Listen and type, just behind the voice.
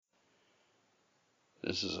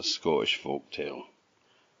This is a Scottish folk tale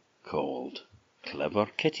called Clever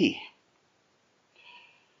Kitty.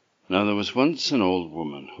 Now there was once an old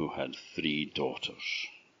woman who had 3 daughters.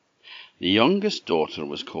 The youngest daughter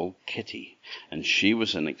was called Kitty, and she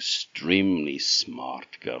was an extremely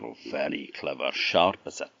smart girl, very clever, sharp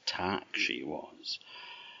as a tack she was.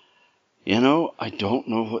 You know, I don't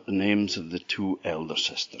know what the names of the 2 elder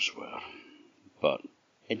sisters were, but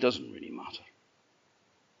it doesn't really matter.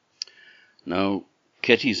 Now,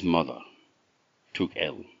 Kitty's mother took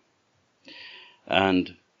ill,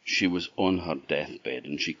 and she was on her deathbed,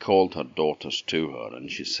 and she called her daughters to her, and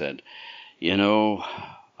she said, you know,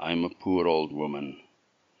 I'm a poor old woman,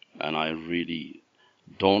 and I really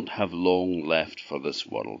don't have long left for this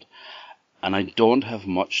world, and I don't have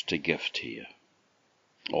much to give to you.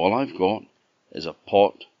 All I've got is a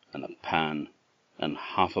pot and a pan and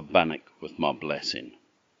half a bannock with my blessing,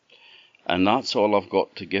 and that's all I've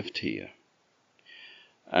got to give to you.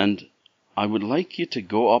 And I would like you to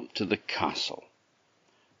go up to the castle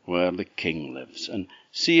where the king lives and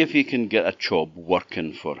see if you can get a job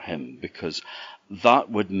working for him, because that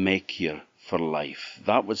would make you for life.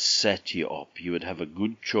 That would set you up. You would have a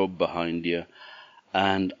good job behind you,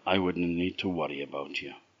 and I wouldn't need to worry about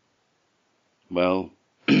you. Well,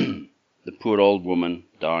 the poor old woman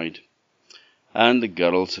died, and the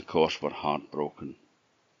girls, of course, were heartbroken.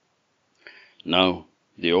 Now,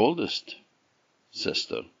 the oldest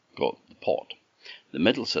sister got the pot, the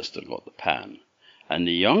middle sister got the pan, and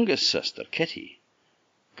the youngest sister, Kitty,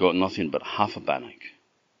 got nothing but half a bannock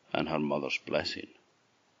and her mother's blessing.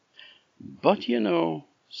 But you know,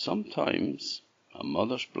 sometimes a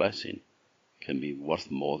mother's blessing can be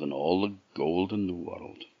worth more than all the gold in the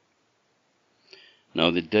world.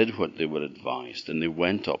 Now they did what they were advised, and they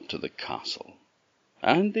went up to the castle,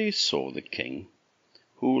 and they saw the king,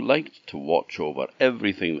 who liked to watch over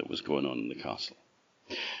everything that was going on in the castle.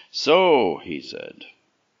 So, he said,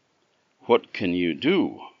 what can you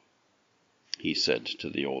do? He said to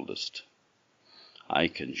the oldest. I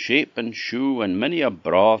can shape and shoe, and many a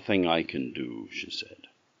braw thing I can do, she said.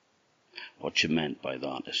 What she meant by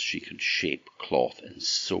that is she could shape cloth and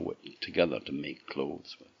sew it together to make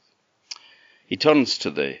clothes with. He turns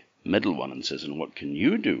to the middle one and says, and what can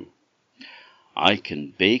you do? I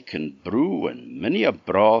can bake and brew, and many a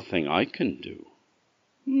braw thing I can do.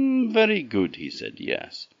 Very good, he said,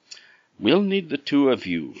 yes. We'll need the 2 of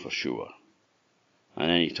you for sure. And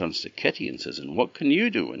then he turns to Kitty and says, and what can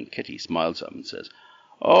you do? And Kitty smiles at him and says,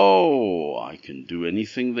 oh, I can do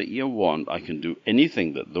anything that you want. I can do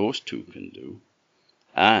anything that those 2 can do.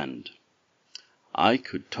 And I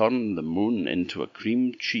could turn the moon into a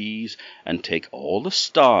cream cheese and take all the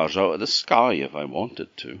stars out of the sky if I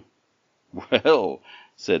wanted to. Well,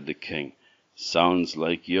 said the king, sounds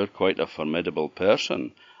like you're quite a formidable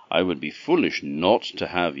person. I would be foolish not to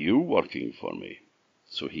have you working for me.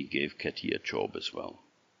 So he gave Kitty a job as well.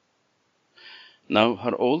 Now,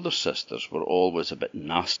 her older sisters were always a bit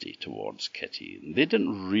nasty towards Kitty. They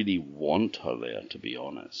didn't really want her there, to be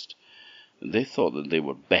honest. They thought that they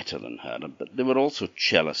were better than her, but they were also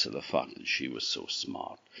jealous of the fact that she was so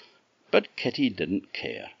smart. But Kitty didn't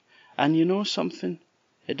care. And you know something?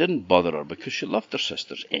 It didn't bother her, because she loved her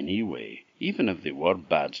sisters anyway. Even if they were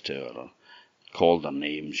bad to her or called her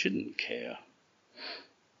names, she didn't care.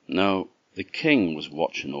 Now, the king was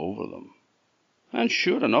watching over them. And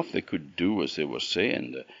sure enough, they could do as they were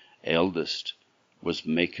saying. The eldest was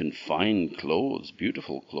making fine clothes,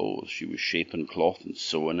 beautiful clothes. She was shaping cloth and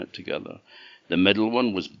sewing it together. The middle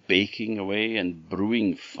one was baking away and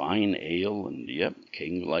brewing fine ale. And yep,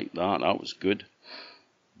 king liked that. That was good.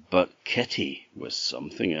 But Kitty was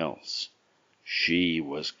something else. She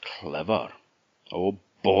was clever. Oh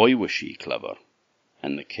boy, was she clever.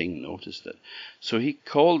 And the king noticed it. So he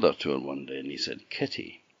called her to her one day and he said,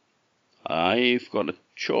 Kitty, I've got a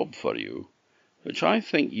job for you, which I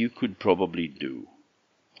think you could probably do,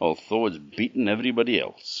 although it's beaten everybody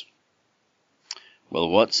else. Well,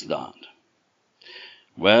 what's that?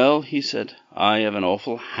 Well, he said, I have an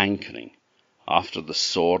awful hankering after the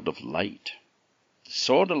sword of light. The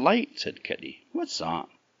sword of light, said Kitty. What's that?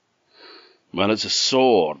 Well, it's a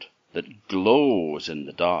sword that glows in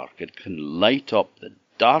the dark. It can light up the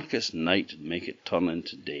darkest night and make it turn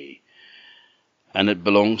into day. And it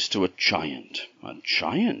belongs to a giant. A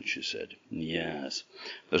giant, she said. Yes,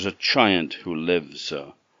 there's a giant who lives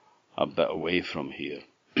a bit away from here,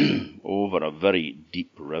 over a very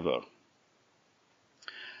deep river.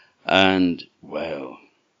 And, well,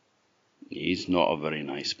 he's not a very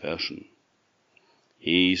nice person.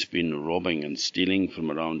 He's been robbing and stealing from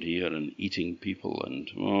around here and eating people, and,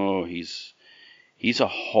 oh, he's a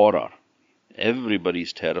horror.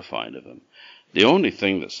 Everybody's terrified of him. The only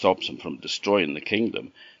thing that stops him from destroying the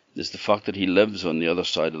kingdom is the fact that he lives on the other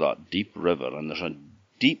side of that deep river, and there's a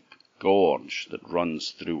deep gorge that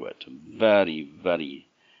runs through it. A very, very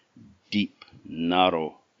deep,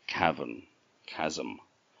 narrow chasm.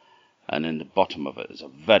 And in the bottom of it is a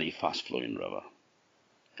very fast-flowing river.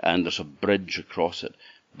 And there's a bridge across it,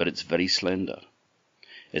 but it's very slender.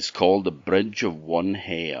 It's called the Bridge of One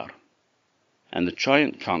Hair. And the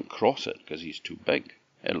giant can't cross it because he's too big.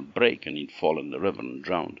 It'll break and he'd fall in the river and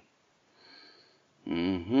drown.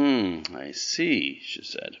 I see, she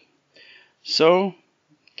said. So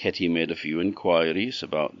Kitty made a few inquiries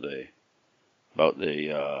about the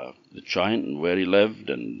giant and where he lived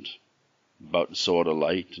and about the Sword of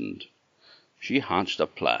Light, and she hatched a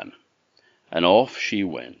plan. And off she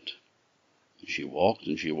went. She walked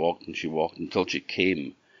and she walked and she walked until she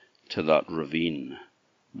came to that ravine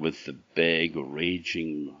with the big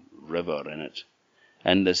raging river in it,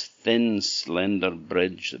 and this thin, slender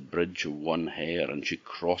bridge, the Bridge of One Hair, and she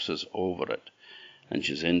crosses over it, and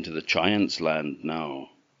she's into the giant's land now.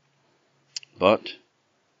 But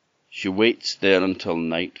she waits there until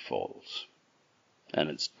night falls, and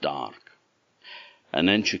it's dark, and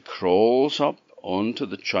then she crawls up onto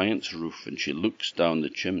the giant's roof, and she looks down the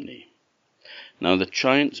chimney. Now the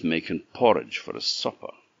giant's making porridge for his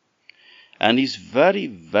supper, and he's very,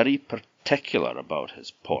 very particular about his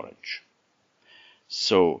porridge.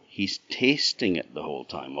 So he's tasting it the whole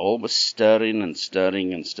time, always stirring and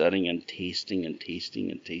stirring and stirring and tasting and tasting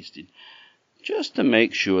and tasting, just to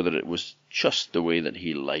make sure that it was just the way that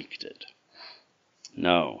he liked it.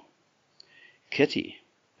 Now, Kitty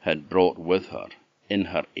had brought with her, in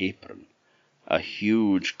her apron, a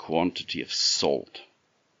huge quantity of salt.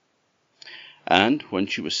 And when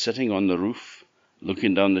she was sitting on the roof,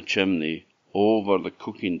 looking down the chimney, over the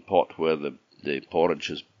cooking pot where the porridge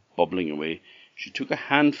is bubbling away, she took a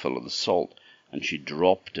handful of the salt and she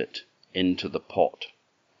dropped it into the pot.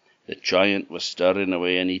 The giant was stirring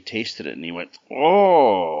away and he tasted it and he went,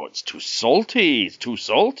 "Oh, it's too salty, it's too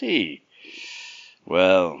salty."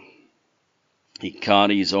 Well, he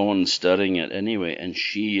carries on stirring it anyway, and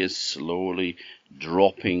she is slowly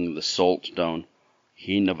dropping the salt down.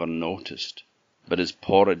 He never noticed, but his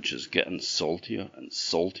porridge is getting saltier and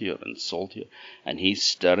saltier and saltier, and he's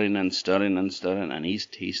stirring and stirring and stirring, and he's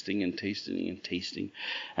tasting and tasting and tasting,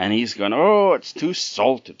 and he's going, "Oh, it's too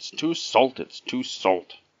salt, it's too salt, it's too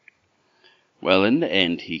salt." Well, in the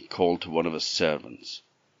end, he called to one of his servants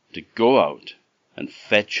to go out and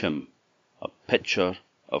fetch him a pitcher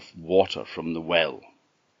of water from the well.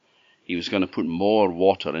 He was going to put more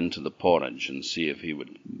water into the porridge and see if it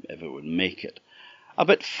would make it a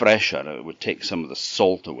bit fresher. It would take some of the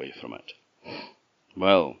salt away from it.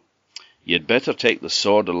 "Well, you'd better take the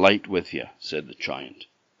Sword of Light with you," said the giant,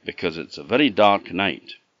 "because it's a very dark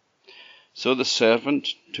night." So the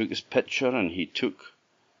servant took his pitcher and he took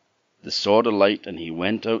the Sword of Light and he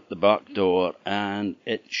went out the back door, and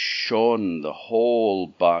it shone. The whole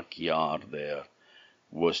backyard there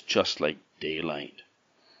was just like daylight.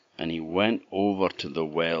 And he went over to the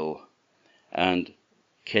well, and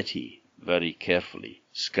Kitty very carefully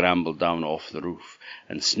scrambled down off the roof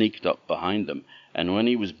and sneaked up behind him. And when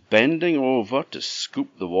he was bending over to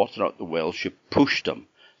scoop the water out the well, she pushed him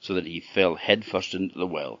so that he fell headfirst into the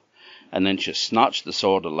well. And then she snatched the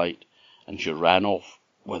Sword of Light and she ran off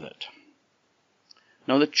with it.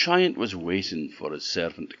 Now the giant was waiting for his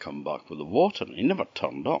servant to come back with the water, and he never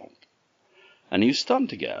turned up. And he was starting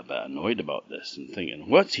to get a bit annoyed about this and thinking,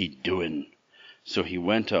 "What's he doing?" So he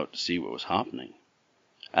went out to see what was happening.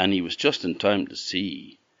 And he was just in time to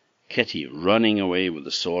see Kitty running away with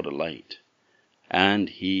the Sword of Light. And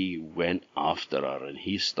he went after her, and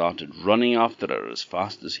he started running after her as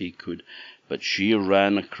fast as he could. But she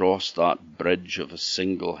ran across that bridge of a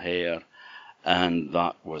single hair, and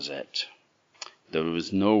that was it. There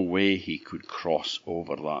was no way he could cross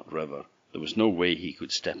over that river. There was no way he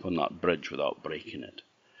could step on that bridge without breaking it.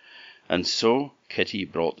 And so Kitty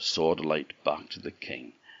brought the Sword of Light back to the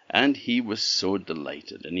king, and he was so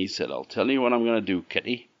delighted. And he said, "I'll tell you what I'm going to do,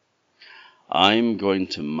 Kitty. I'm going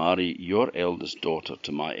to marry your eldest daughter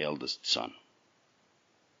to my eldest son."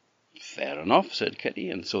 "Fair enough," said Kitty,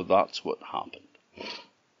 and so that's what happened.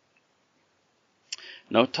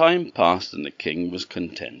 Now time passed and the king was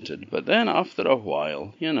contented, but then after a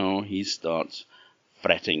while, he starts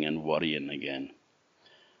fretting and worrying again.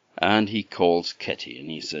 And he calls Kitty and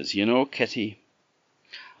he says, "Kitty,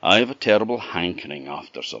 I have a terrible hankering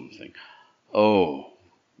after something." "Oh,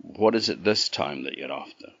 what is it this time that you're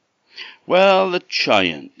after?" "Well, the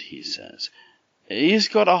giant," he says, "he's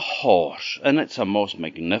got a horse, and it's a most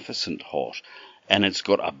magnificent horse. and it's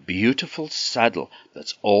got a beautiful saddle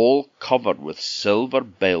that's all covered with silver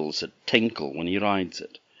bells that tinkle when he rides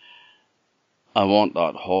it. I want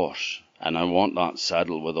that horse, and I want that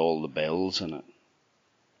saddle with all the bells in it."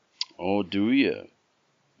 "Oh, do you?"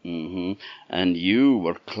 "And you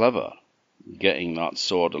were clever getting that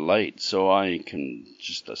Sword of Light, so I can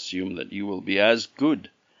just assume that you will be as good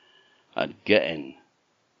at getting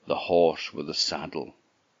the horse with the saddle."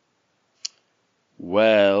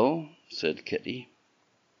 "Well," said Kitty,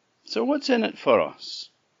 "so what's in it for us?"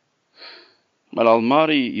 "Well, I'll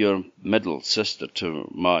marry your middle sister to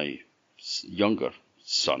my younger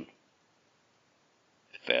son."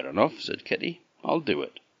 "Fair enough," said Kitty. "I'll do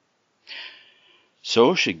it."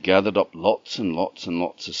 So she gathered up lots and lots and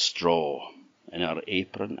lots of straw in her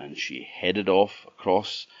apron, and she headed off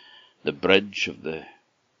across the bridge of the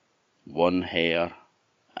One Hare,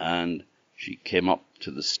 and she came up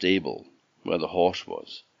to the stable where the horse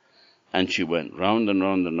was, and she went round and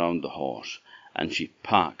round and round the horse, and she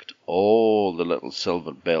packed all the little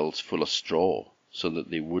silver bells full of straw so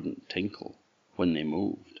that they wouldn't tinkle when they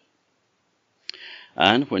moved.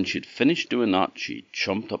 And when she'd finished doing that, she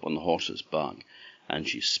jumped up on the horse's back, and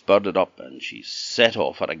she spurred it up, and she set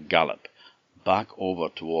off at a gallop back over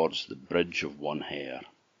towards the bridge of One Hare.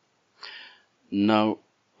 Now,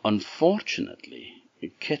 unfortunately,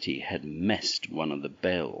 Kitty had missed one of the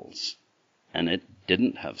bells, and it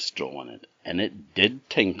didn't have straw in it, and it did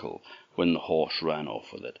tinkle when the horse ran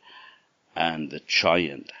off with it, and the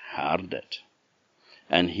giant heard it.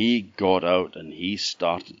 And he got out, and he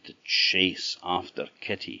started to chase after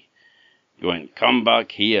Kitty. He went, "Come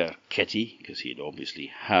back here, Kitty," because he had obviously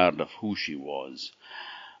heard of who she was.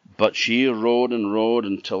 But she rode and rode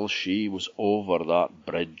until she was over that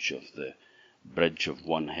bridge of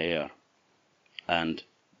One Hare, and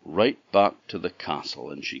right back to the castle,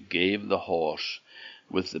 and she gave the horse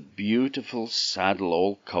with the beautiful saddle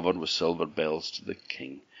all covered with silver bells to the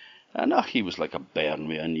king, and he was like a bairn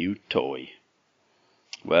with a new toy.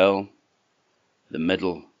 Well, the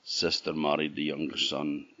middle sister married the younger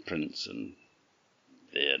son, Prince, and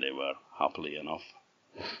there they were, happily enough.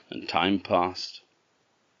 And time passed.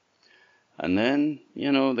 And then,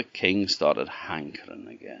 the king started hankering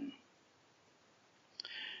again.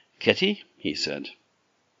 "Kitty," he said,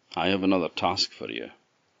 "I have another task for you."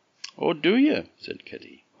 "Oh, do you?" said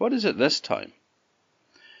Kitty. "What is it this time?"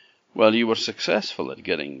 "Well, you were successful at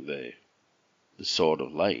getting the Sword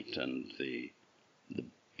of Light and the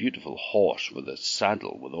beautiful horse with a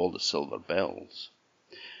saddle with all the silver bells.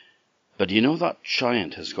 But that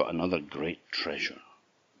giant has got another great treasure."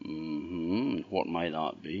 "What might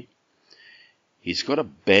that be?" "He's got a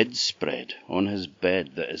bedspread on his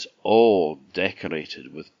bed that is all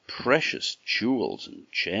decorated with precious jewels and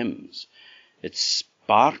gems. It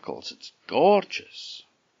sparkles. It's gorgeous.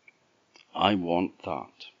 I want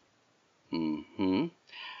that."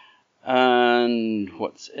 "And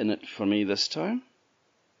what's in it for me this time?"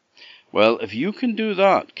 "Well, if you can do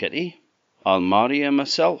that, Kitty, I'll marry him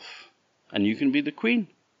myself, and you can be the queen."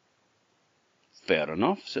 "Fair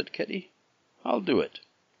enough," said Kitty. "I'll do it."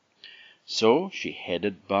 So she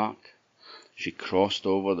headed back. She crossed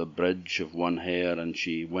over the bridge of One Hare, and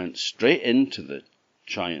she went straight into the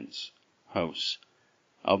giant's house,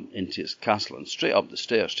 up into his castle, and straight up the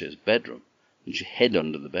stairs to his bedroom, and she hid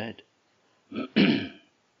under the bed.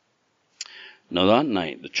 Now that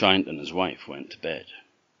night the giant and his wife went to bed,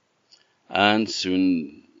 and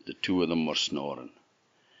soon the two of them were snoring,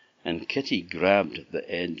 and Kitty grabbed the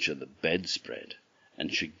edge of the bedspread,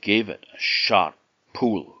 and she gave it a sharp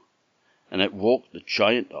pull, and it woke the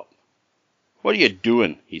giant up. "What are you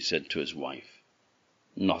doing?" he said to his wife.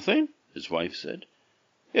 "Nothing," his wife said.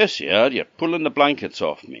 "Yes, you are. You're pulling the blankets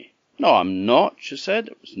off me." "No, I'm not," she said.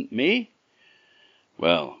 "It wasn't me."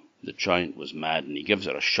 Well, the giant was mad, and he gives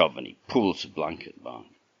her a shove, and he pulls the blanket back.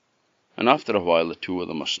 And after a while, the two of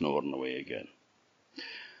them are snoring away again.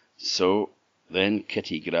 So then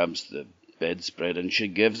Kitty grabs the bedspread, and she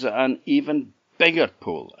gives it an even bigger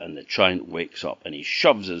pull, and the giant wakes up, and he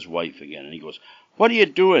shoves his wife again, and he goes, "What are you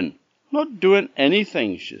doing?" "Not doing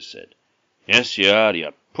anything," she said. "Yes, you are.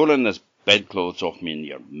 You're pulling this bedclothes off me, and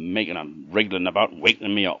you're making a wriggling about and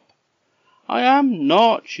waking me up." "I am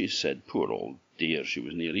not," she said. Poor old dear, she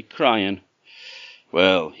was nearly crying.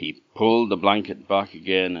 Well, he pulled the blanket back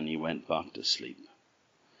again, and he went back to sleep.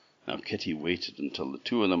 Now Kitty waited until the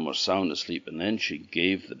two of them were sound asleep, and then she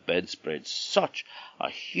gave the bedspread such a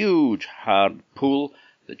huge hard pull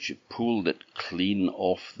that she pulled it clean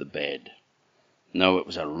off the bed. Now it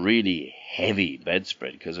was a really heavy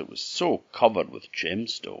bedspread, because it was so covered with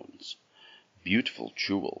gemstones, beautiful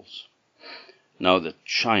jewels. Now the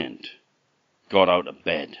giant got out of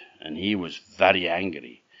bed, and he was very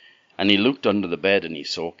angry. And he looked under the bed, and he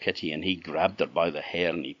saw Kitty, and he grabbed her by the hair,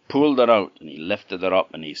 and he pulled her out, and he lifted her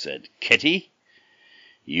up, and he said, "Kitty,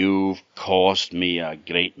 you've caused me a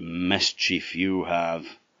great mischief, you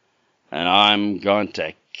have, and I'm going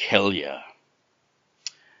to kill you."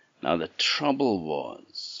 Now the trouble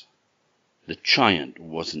was, the giant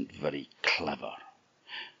wasn't very clever.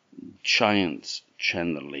 Giants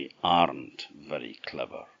generally aren't very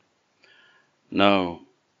clever. No,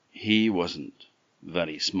 he wasn't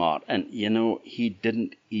very smart, and he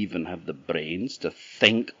didn't even have the brains to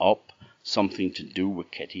think up something to do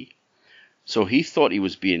with Kitty. So he thought he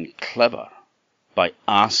was being clever by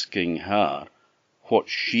asking her what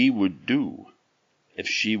she would do if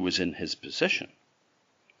she was in his position.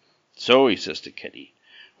 So he says to Kitty,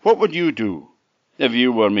 "What would you do if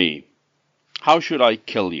you were me? How should I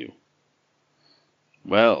kill you?"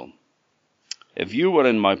 "Well, if you were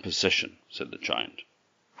in my position," said the giant,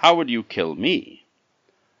 "how would you kill me?"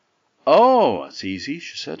 "Oh, it's easy,"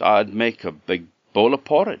 she said. "I'd make a big bowl of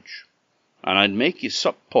porridge, and I'd make you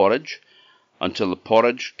sup porridge until the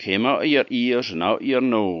porridge came out of your ears and out of your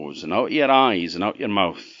nose and out of your eyes and out your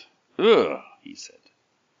mouth." "Ugh," he said.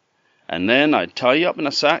 "And then I'd tie you up in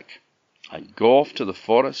a sack. I'd go off to the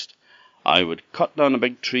forest. I would cut down a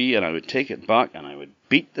big tree, and I would take it back, and I would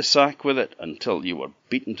beat the sack with it until you were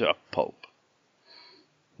beaten to a pulp."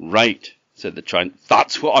 "Right," said the giant.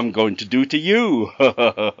 "That's what I'm going to do to you."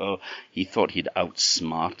 He thought he'd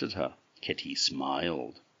outsmarted her. Kitty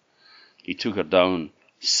smiled. He took her down,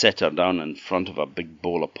 set her down in front of a big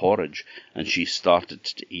bowl of porridge, and she started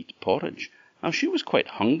to eat porridge. Now, she was quite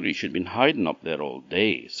hungry. She'd been hiding up there all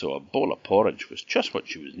day, so a bowl of porridge was just what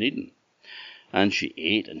she was needing. And she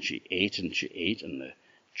ate, and she ate, and she ate, and the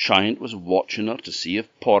giant was watching her to see if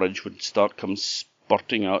porridge would start come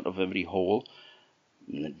spurting out of every hole,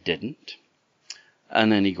 and it didn't. And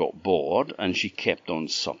then he got bored, and she kept on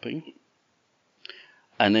supping.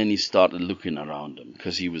 And then he started looking around him,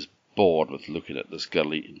 because he was bored with looking at this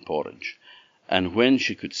girl eating porridge. And when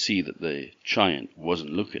she could see that the giant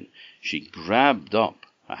wasn't looking, she grabbed up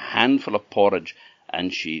a handful of porridge,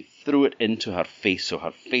 and she threw it into her face, so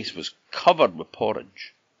her face was covered with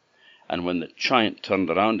porridge. And when the giant turned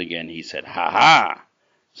around again, he said, "Ha ha!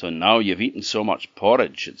 So now you've eaten so much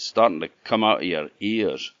porridge, it's starting to come out of your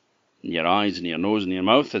ears, and your eyes, and your nose, and your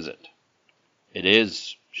mouth, is it?" "It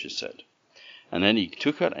is," she said. And then he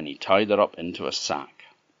took her, and he tied her up into a sack.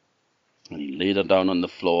 And he laid her down on the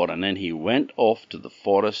floor, and then he went off to the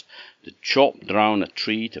forest to chop down a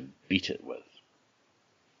tree to beat it with.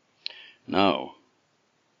 Now,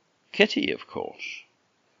 Kitty, of course,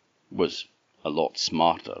 was a lot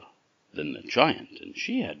smarter than the giant, and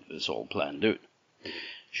she had this all planned out.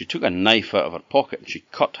 She took a knife out of her pocket, and she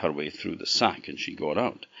cut her way through the sack, and she got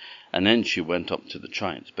out. And then she went up to the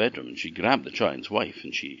giant's bedroom, and she grabbed the giant's wife,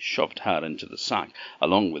 and she shoved her into the sack,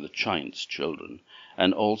 along with the giant's children,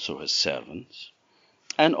 and also his servants,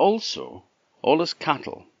 and also all his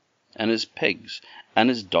cattle, and his pigs, and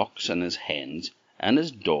his ducks, and his hens, and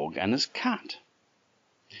his dog, and his cat.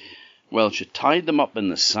 Well, she tied them up in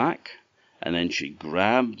the sack, and then she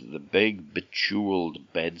grabbed the big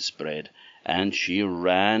bejeweled bedspread, and she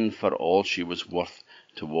ran for all she was worth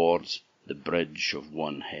towards the bridge of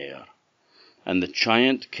one hair. And the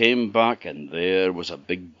giant came back, and there was a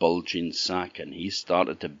big bulging sack, and he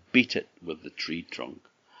started to beat it with the tree trunk.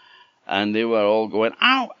 And they were all going,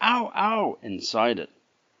 "Ow, ow, ow," inside it.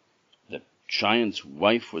 The giant's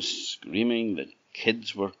wife was screaming, the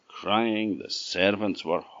kids were crying, the servants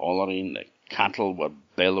were hollering, the cattle were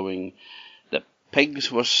bellowing, the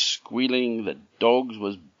pigs were squealing, the dogs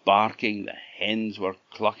was barking, the hens were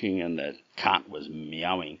clucking, and the cat was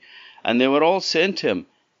meowing. And they were all saying to him,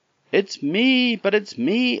 "It's me, but it's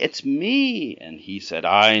me, it's me." And he said,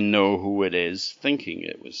 "I know who it is," thinking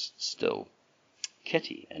it was still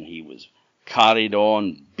Kitty. And he was carried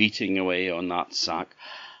on beating away on that sack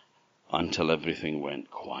until everything went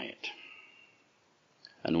quiet.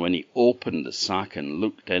 And when he opened the sack and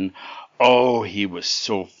looked in, oh, he was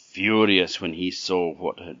so furious when he saw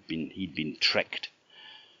what he'd been tricked.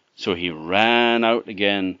 So he ran out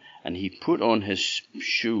again, and he put on his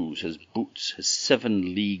shoes, his boots, his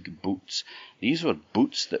 7-league boots. These were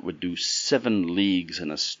boots that would do 7 leagues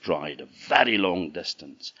in a stride, a very long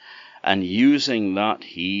distance. And using that,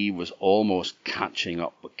 he was almost catching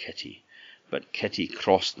up with Kitty. But Kitty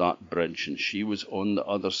crossed that bridge, and she was on the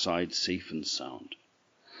other side, safe and sound.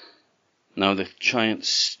 Now the giant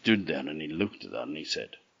stood there, and he looked at her, and he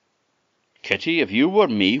said, "Kitty, if you were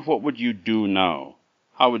me, what would you do now?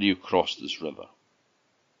 How would you cross this river?"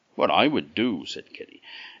 "What I would do," said Kitty,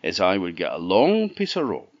 "is I would get a long piece of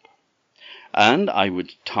rope, and I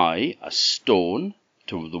would tie a stone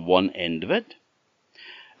to the one end of it,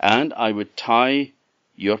 and I would tie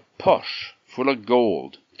your purse full of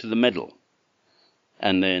gold to the middle,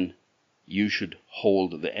 and then you should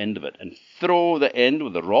hold the end of it and throw the end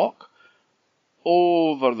with a rock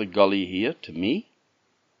over the gully here to me,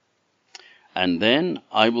 and then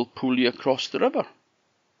I will pull you across the river."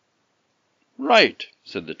 "Right,"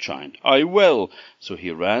 said the giant, "I will." So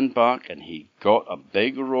he ran back, and he got a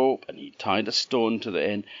big rope, and he tied a stone to the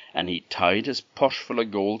end, and he tied his purse full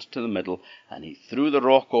of gold to the middle, and he threw the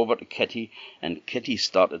rock over to Kitty, and Kitty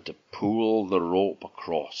started to pull the rope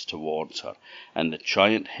across towards her, and the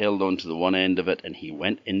giant held on to the one end of it, and he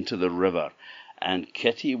went into the river, and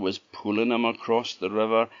Kitty was pulling him across the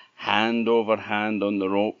river, hand over hand on the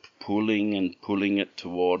rope, pulling and pulling it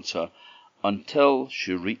towards her, until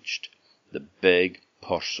she reached the big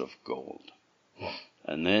purse of gold.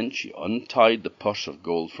 And then she untied the purse of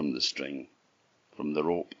gold from the string, from the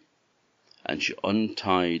rope, and she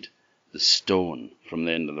untied the stone from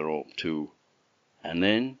the end of the rope too, and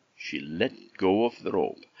then she let go of the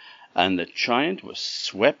rope, and the giant was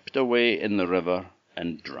swept away in the river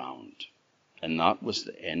and drowned, and that was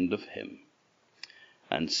the end of him.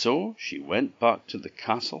 And so she went back to the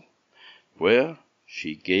castle, where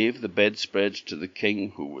she gave the bedspreads to the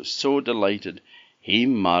king, who was so delighted he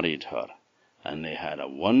married her, and they had a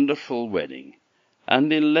wonderful wedding, and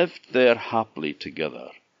they lived there happily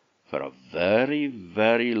together for a very,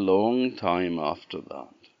 very long time after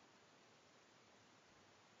that.